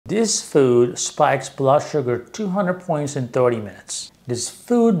This food spikes blood sugar 200 points in 30 minutes. This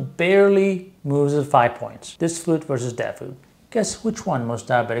food barely moves at 5 points. This food versus that food. Guess which one most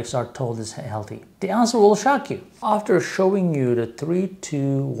diabetics are told is healthy? The answer will shock you. After showing you the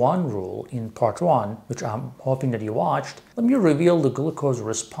 3-2-1 rule in part 1, which I'm hoping that you watched, let me reveal the glucose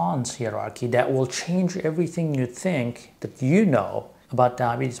response hierarchy that will change everything you think that you know about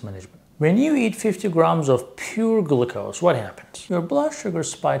diabetes management. When you eat 50 grams of pure glucose, what happens? Your blood sugar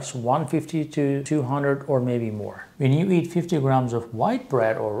spikes 150 to 200 or maybe more. When you eat 50 grams of white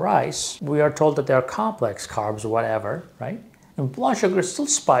bread or rice, we are told that they are complex carbs or whatever, right? And blood sugar still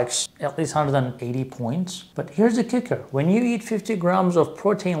spikes at least 180 points. But here's the kicker. When you eat 50 grams of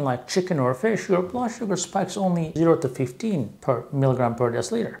protein like chicken or fish, your blood sugar spikes only 0 to 15 per milligram per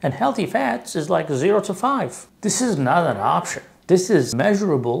deciliter. And healthy fats is like 0 to 5. This is not an option. This is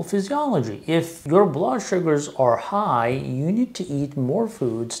measurable physiology. If your blood sugars are high, you need to eat more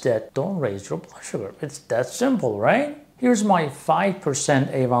foods that don't raise your blood sugar. It's that simple, right? Here's my 5%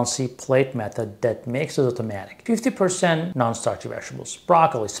 A1C Plate Method that makes it automatic. 50% non-starchy vegetables,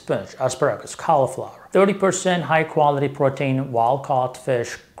 broccoli, spinach, asparagus, cauliflower. 30% high-quality protein, wild-caught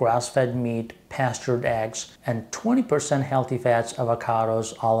fish, grass-fed meat, pastured eggs, and 20% healthy fats,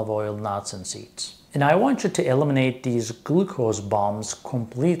 avocados, olive oil, nuts, and seeds. And I want you to eliminate these glucose bombs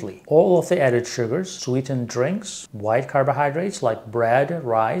completely. All of the added sugars, sweetened drinks, white carbohydrates like bread,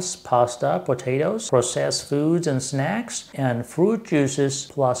 rice, pasta, potatoes, processed foods and snacks, and fruit juices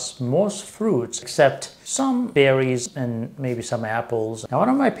plus most fruits except some berries and maybe some apples. Now, one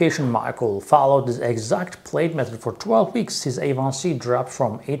of my patients, Michael, followed this exact plate method for 12 weeks. His A1C dropped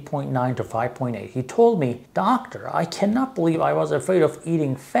from 8.9 to 5.8. He told me, "Doctor, I cannot believe I was afraid of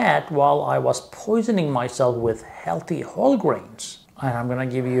eating fat while I was poisoning myself with healthy whole grains." And I'm gonna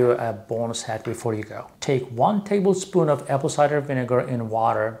give you a bonus hack before you go. Take 1 tablespoon of apple cider vinegar in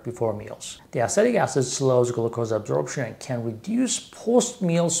water before meals. The acetic acid slows glucose absorption and can reduce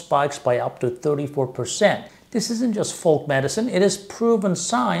post-meal spikes by up to 34%. This isn't just folk medicine, it is proven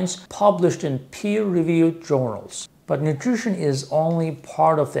science published in peer-reviewed journals. But nutrition is only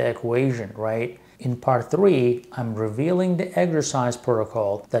part of the equation, right? In part 3, I'm revealing the exercise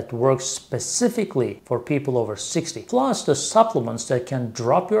protocol that works specifically for people over 60, plus the supplements that can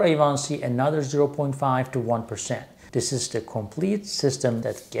drop your A1C another 0.5 to 1%. This is the complete system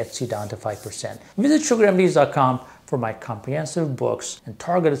that gets you down to 5%. Visit SugarMDs.com for my comprehensive books and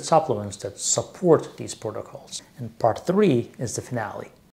targeted supplements that support these protocols. And part 3 is the finale.